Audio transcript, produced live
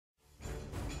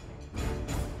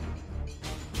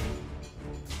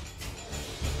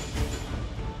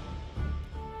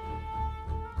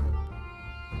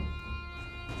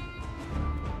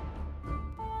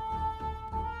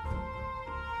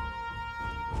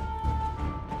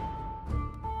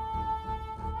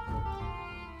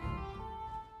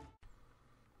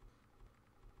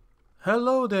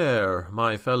Hello there,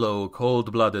 my fellow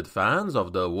cold-blooded fans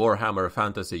of the Warhammer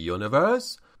Fantasy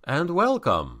universe, and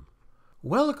welcome.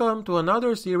 Welcome to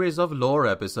another series of lore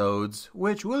episodes,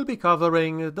 which will be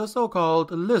covering the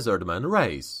so-called Lizardmen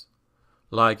race.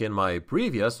 Like in my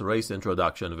previous race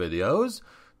introduction videos,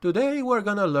 today we're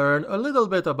gonna learn a little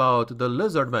bit about the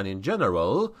Lizardmen in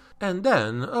general, and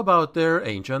then about their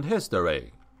ancient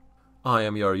history. I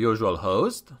am your usual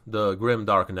host, the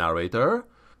grimdark narrator,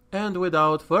 and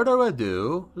without further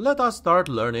ado, let us start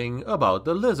learning about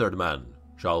the Lizardmen,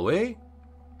 shall we?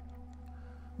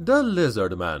 The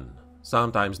Lizardmen,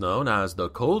 sometimes known as the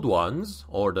Cold Ones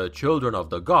or the Children of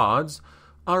the Gods,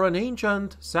 are an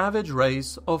ancient, savage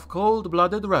race of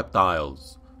cold-blooded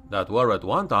reptiles that were at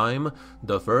one time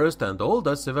the first and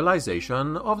oldest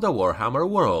civilization of the Warhammer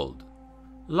world.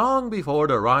 Long before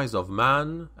the rise of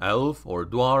man, elf, or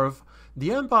dwarf,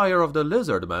 the empire of the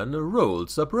Lizardmen ruled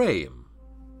supreme.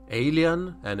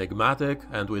 Alien, enigmatic,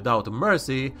 and without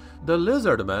mercy, the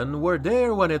Lizardmen were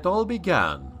there when it all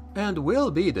began, and will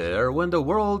be there when the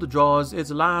world draws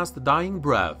its last dying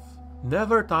breath,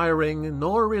 never tiring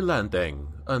nor relenting,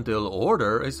 until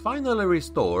order is finally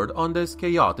restored on this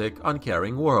chaotic,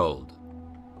 uncaring world.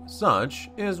 Such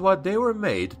is what they were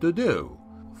made to do,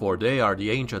 for they are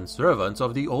the ancient servants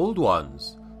of the Old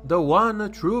Ones, the one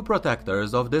true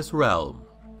protectors of this realm.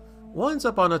 Once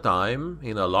upon a time,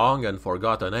 in a long and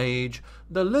forgotten age,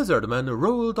 the Lizardmen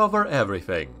ruled over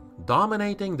everything,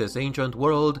 dominating this ancient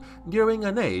world during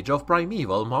an age of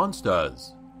primeval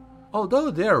monsters. Although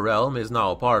their realm is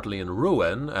now partly in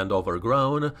ruin and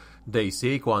overgrown, they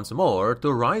seek once more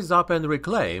to rise up and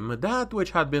reclaim that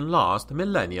which had been lost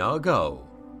millennia ago.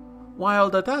 While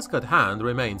the task at hand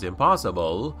remains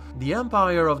impossible, the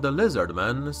empire of the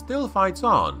Lizardmen still fights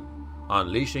on,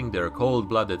 unleashing their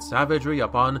cold-blooded savagery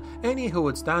upon any who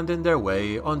would stand in their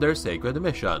way on their sacred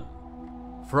mission.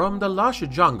 From the lush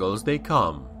jungles they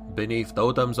come, beneath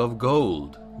totems of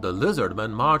gold, the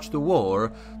Lizardmen march to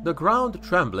war, the ground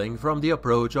trembling from the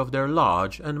approach of their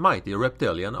large and mighty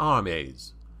reptilian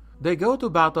armies. They go to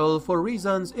battle for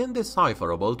reasons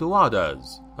indecipherable to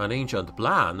others, an ancient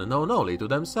plan known only to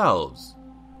themselves.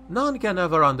 None can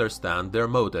ever understand their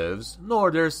motives,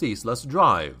 nor their ceaseless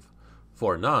drive,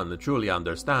 for none truly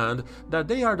understand that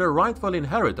they are the rightful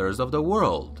inheritors of the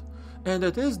world, and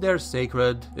it is their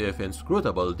sacred, if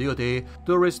inscrutable duty,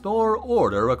 to restore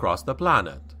order across the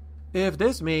planet. If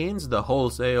this means the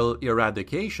wholesale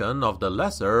eradication of the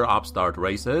lesser upstart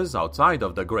races outside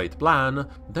of the Great Plan,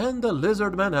 then the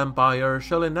Lizardmen Empire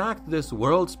shall enact this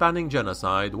world-spanning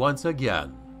genocide once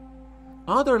again.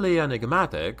 Utterly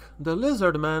enigmatic, the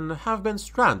Lizardmen have been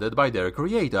stranded by their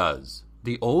creators,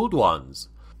 the Old Ones,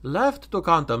 left to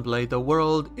contemplate a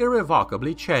world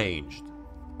irrevocably changed.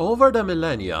 Over the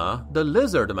millennia, the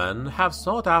Lizardmen have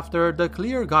sought after the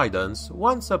clear guidance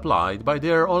once supplied by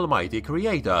their almighty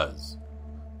creators.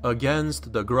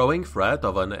 Against the growing threat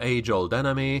of an age-old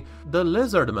enemy, the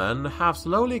Lizardmen have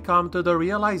slowly come to the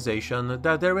realization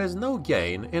that there is no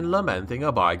gain in lamenting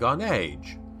a bygone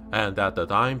age, and that the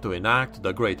time to enact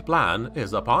the Great Plan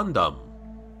is upon them.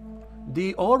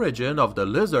 The origin of the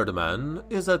Lizardmen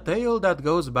is a tale that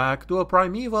goes back to a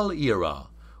primeval era,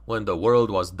 when the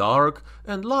world was dark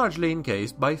and largely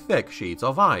encased by thick sheets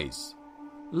of ice.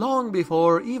 Long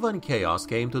before even chaos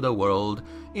came to the world,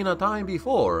 in a time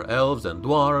before elves and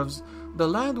dwarves, the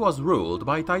land was ruled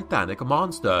by titanic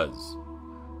monsters.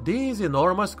 These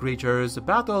enormous creatures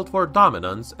battled for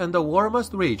dominance in the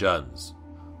warmest regions.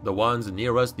 The ones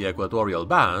nearest the equatorial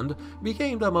band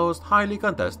became the most highly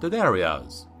contested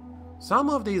areas.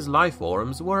 Some of these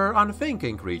lifeforms were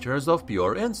unthinking creatures of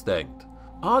pure instinct.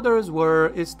 Others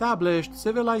were established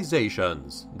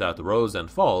civilizations that rose and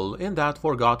fall in that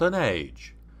forgotten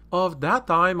age. Of that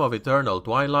time of eternal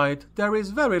twilight there is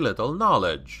very little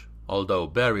knowledge, although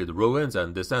buried ruins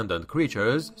and descendant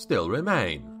creatures still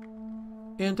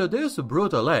remain. Into this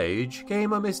brutal age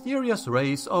came a mysterious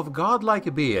race of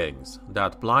godlike beings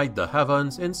that plied the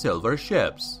heavens in silver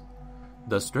ships.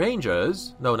 The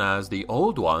strangers, known as the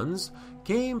Old Ones,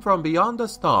 came from beyond the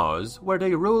stars, where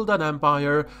they ruled an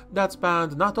empire that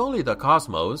spanned not only the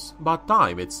cosmos, but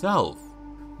time itself.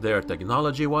 Their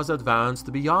technology was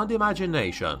advanced beyond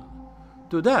imagination.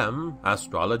 To them,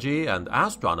 astrology and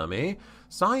astronomy,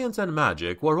 science and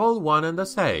magic were all one and the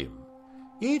same.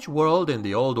 Each world in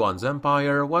the Old One's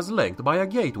empire was linked by a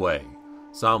gateway.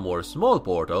 Some were small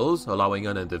portals, allowing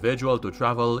an individual to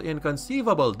travel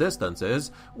inconceivable distances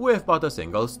with but a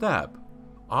single step.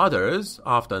 Others,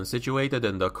 often situated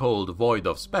in the cold void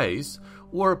of space,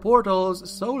 were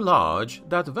portals so large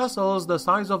that vessels the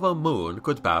size of a moon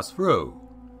could pass through.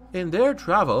 In their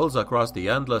travels across the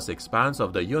endless expanse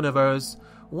of the universe,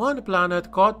 one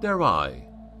planet caught their eye,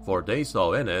 for they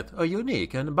saw in it a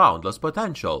unique and boundless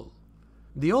potential.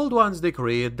 The Old Ones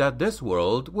decreed that this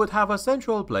world would have a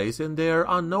central place in their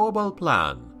unknowable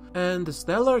plan, and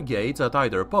stellar gates at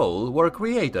either pole were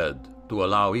created to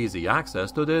allow easy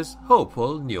access to this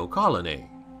hopeful new colony.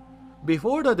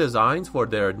 Before the designs for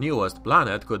their newest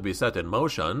planet could be set in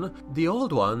motion, the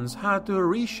Old Ones had to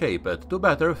reshape it to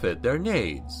better fit their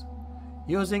needs.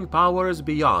 Using powers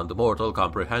beyond mortal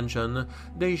comprehension,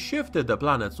 they shifted the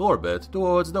planet's orbit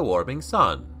towards the warming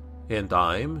sun. In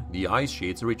time, the ice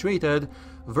sheets retreated,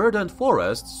 verdant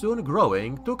forests soon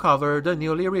growing to cover the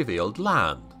newly revealed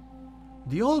land.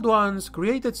 The Old Ones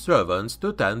created servants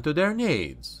to tend to their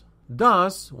needs.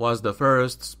 Thus was the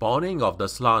first spawning of the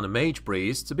Slann mage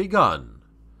priests begun.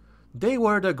 They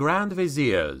were the Grand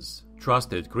Viziers,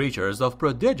 trusted creatures of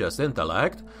prodigious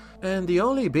intellect, and the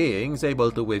only beings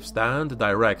able to withstand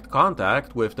direct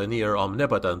contact with the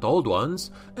near-omnipotent Old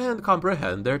Ones and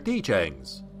comprehend their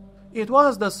teachings. It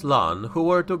was the Slann who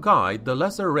were to guide the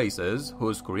lesser races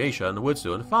whose creation would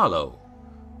soon follow.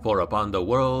 For upon the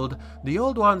world, the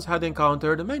Old Ones had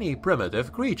encountered many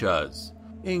primitive creatures,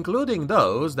 including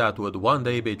those that would one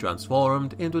day be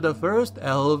transformed into the first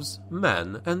elves,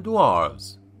 men, and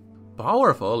dwarves.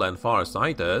 Powerful and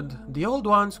far-sighted, the Old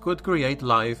Ones could create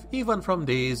life even from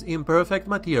these imperfect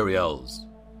materials.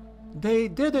 They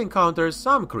did encounter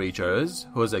some creatures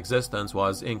whose existence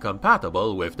was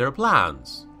incompatible with their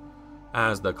plans.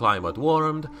 As the climate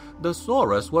warmed, the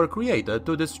Saurus were created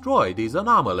to destroy these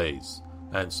anomalies,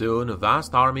 and soon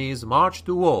vast armies marched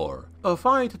to war, a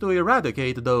fight to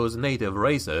eradicate those native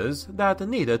races that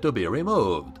needed to be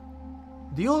removed.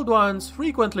 The Old Ones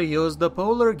frequently used the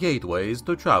polar gateways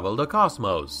to travel the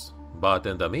cosmos, but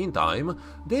in the meantime,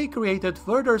 they created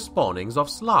further spawnings of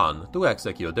Slann to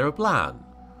execute their plan.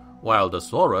 While the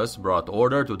Saurus brought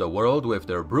order to the world with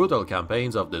their brutal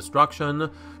campaigns of destruction,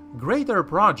 greater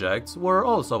projects were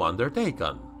also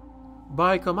undertaken.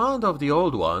 By command of the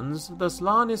Old Ones, the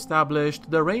Slann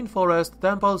established the rainforest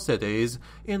temple cities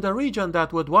in the region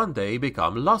that would one day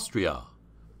become Lustria.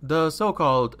 The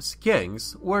so-called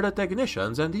skinks were the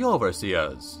technicians and the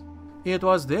overseers. It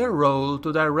was their role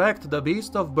to direct the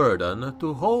beast of burden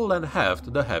to haul and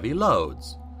heft the heavy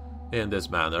loads. In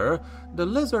this manner, the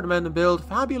Lizardmen built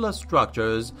fabulous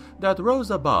structures that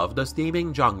rose above the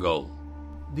steaming jungle.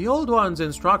 The Old Ones'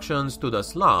 instructions to the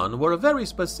Slann were very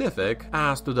specific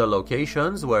as to the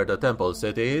locations where the temple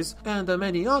cities and the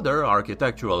many other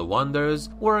architectural wonders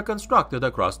were constructed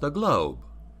across the globe.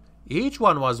 Each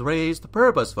one was raised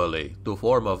purposefully to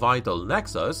form a vital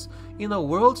nexus in a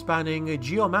world-spanning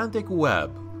geomantic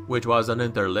web, which was an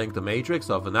interlinked matrix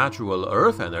of natural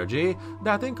earth energy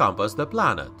that encompassed the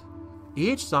planet.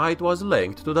 Each site was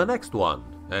linked to the next one,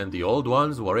 and the Old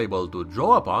Ones were able to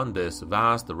draw upon this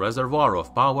vast reservoir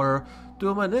of power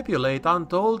to manipulate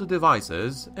untold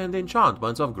devices and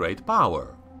enchantments of great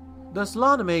power. The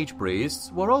Slann mage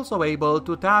priests were also able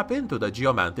to tap into the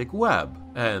geomantic web,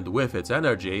 and with its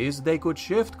energies they could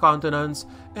shift continents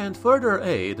and further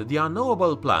aid the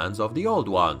unknowable plans of the Old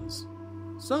Ones.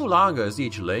 So long as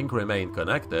each link remained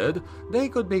connected, they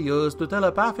could be used to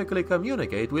telepathically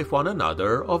communicate with one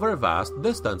another over vast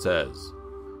distances.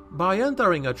 By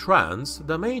entering a trance,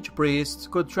 the mage priests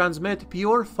could transmit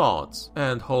pure thoughts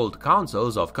and hold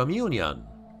councils of communion.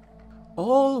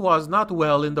 All was not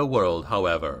well in the world,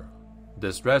 however.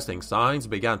 Distressing signs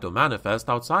began to manifest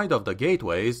outside of the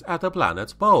gateways at the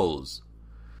planet's poles.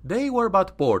 They were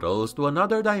but portals to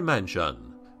another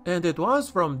dimension, and it was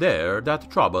from there that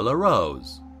trouble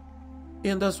arose.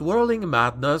 In the swirling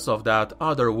madness of that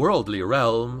otherworldly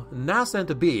realm,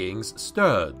 nascent beings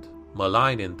stirred,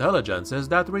 malign intelligences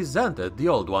that resented the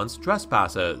Old Ones'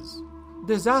 trespasses.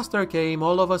 Disaster came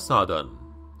all of a sudden.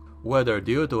 Whether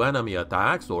due to enemy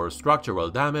attacks or structural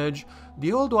damage,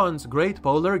 the Old Ones' great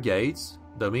polar gates,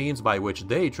 the means by which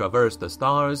they traversed the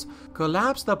stars,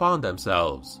 collapsed upon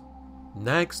themselves.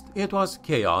 Next, it was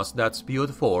chaos that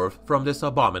spewed forth from this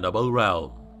abominable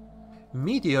realm.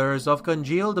 Meteors of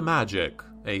congealed magic,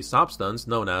 a substance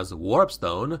known as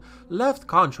warpstone, left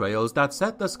contrails that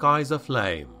set the skies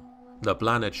aflame. The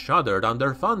planet shuddered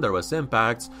under thunderous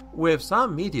impacts, with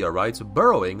some meteorites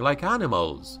burrowing like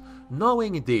animals,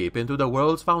 gnawing deep into the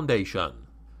world's foundation.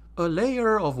 A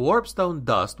layer of warpstone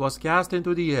dust was cast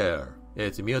into the air,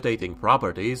 its mutating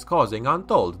properties causing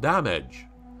untold damage.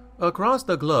 Across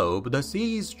the globe, the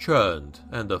seas churned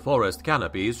and the forest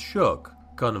canopies shook,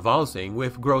 convulsing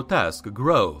with grotesque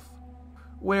growth.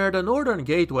 Where the northern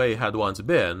gateway had once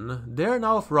been, there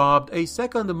now throbbed a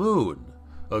second moon,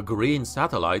 a green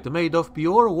satellite made of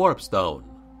pure warpstone.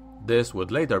 This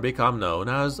would later become known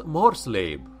as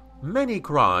Morsleb. Many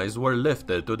cries were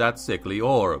lifted to that sickly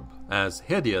orb, as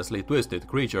hideously twisted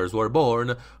creatures were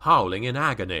born, howling in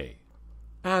agony.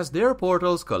 As their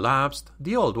portals collapsed,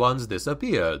 the Old Ones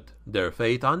disappeared, their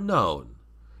fate unknown.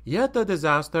 Yet the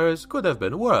disasters could have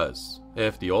been worse,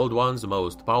 if the Old Ones'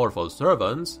 most powerful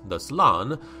servants, the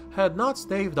Slann, had not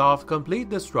staved off complete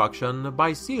destruction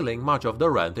by sealing much of the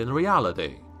rent in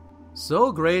reality.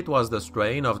 So great was the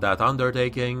strain of that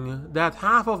undertaking that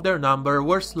half of their number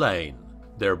were slain,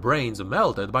 their brains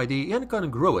melted by the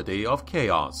incongruity of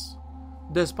chaos.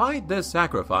 Despite this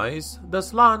sacrifice, the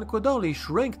Slann could only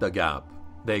shrink the gap.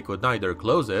 They could neither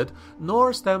close it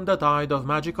nor stem the tide of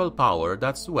magical power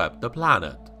that swept the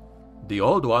planet. The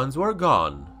Old Ones were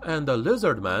gone, and the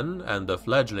Lizardmen and the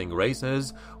fledgling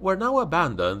races were now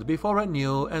abandoned before a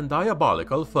new and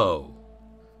diabolical foe.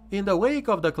 In the wake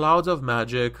of the clouds of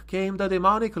magic came the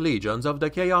demonic legions of the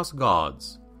Chaos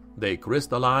Gods. They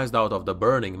crystallized out of the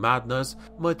burning madness,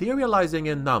 materializing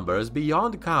in numbers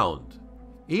beyond count.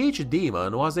 Each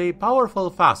demon was a powerful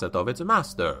facet of its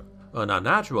master, an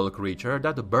unnatural creature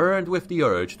that burned with the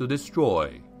urge to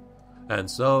destroy. And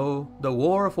so, the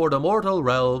war for the mortal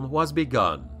realm was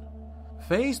begun.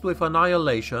 Faced with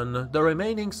annihilation, the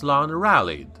remaining Slann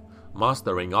rallied,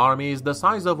 mustering armies the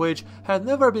size of which had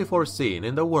never before seen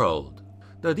in the world.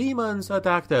 The demons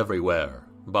attacked everywhere,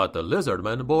 but the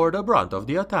Lizardmen bore the brunt of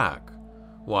the attack.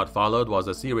 What followed was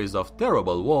a series of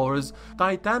terrible wars,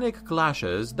 titanic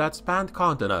clashes that spanned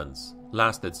continents,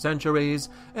 lasted centuries,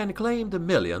 and claimed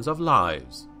millions of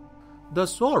lives. The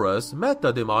Saurus met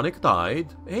the demonic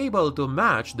tide, able to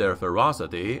match their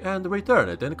ferocity and return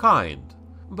it in kind.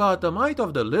 But the might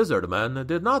of the Lizardmen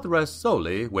did not rest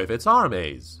solely with its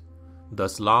armies. The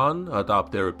Slann,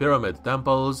 atop their pyramid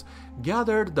temples,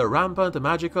 gathered the rampant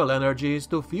magical energies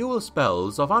to fuel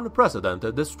spells of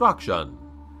unprecedented destruction.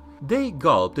 They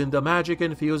gulped in the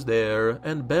magic-infused air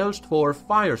and belched forth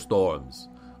firestorms,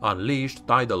 unleashed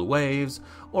tidal waves,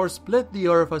 or split the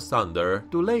earth asunder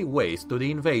to lay waste to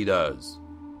the invaders.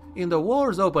 In the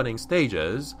war's opening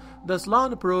stages, the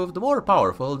Slann proved more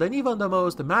powerful than even the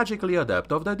most magically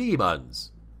adept of the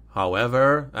demons.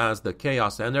 However, as the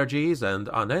chaos energies and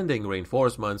unending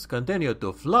reinforcements continued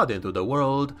to flood into the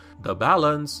world, the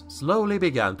balance slowly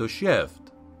began to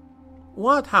shift.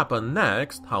 What happened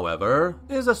next, however,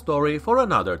 is a story for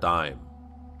another time.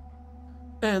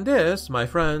 And this, my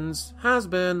friends, has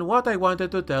been what I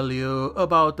wanted to tell you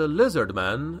about the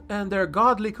Lizardmen and their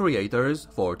godly creators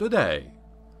for today.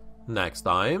 Next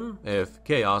time, if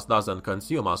chaos doesn't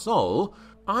consume us all,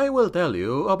 I will tell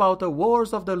you about the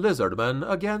wars of the Lizardmen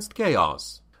against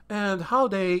chaos, and how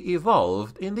they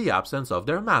evolved in the absence of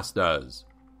their masters.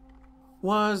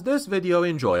 Was this video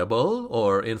enjoyable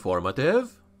or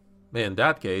informative? In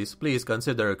that case, please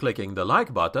consider clicking the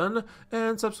like button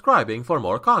and subscribing for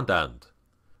more content.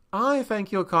 I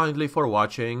thank you kindly for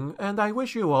watching, and I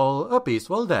wish you all a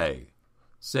peaceful day.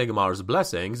 Sigmar's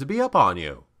blessings be upon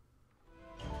you.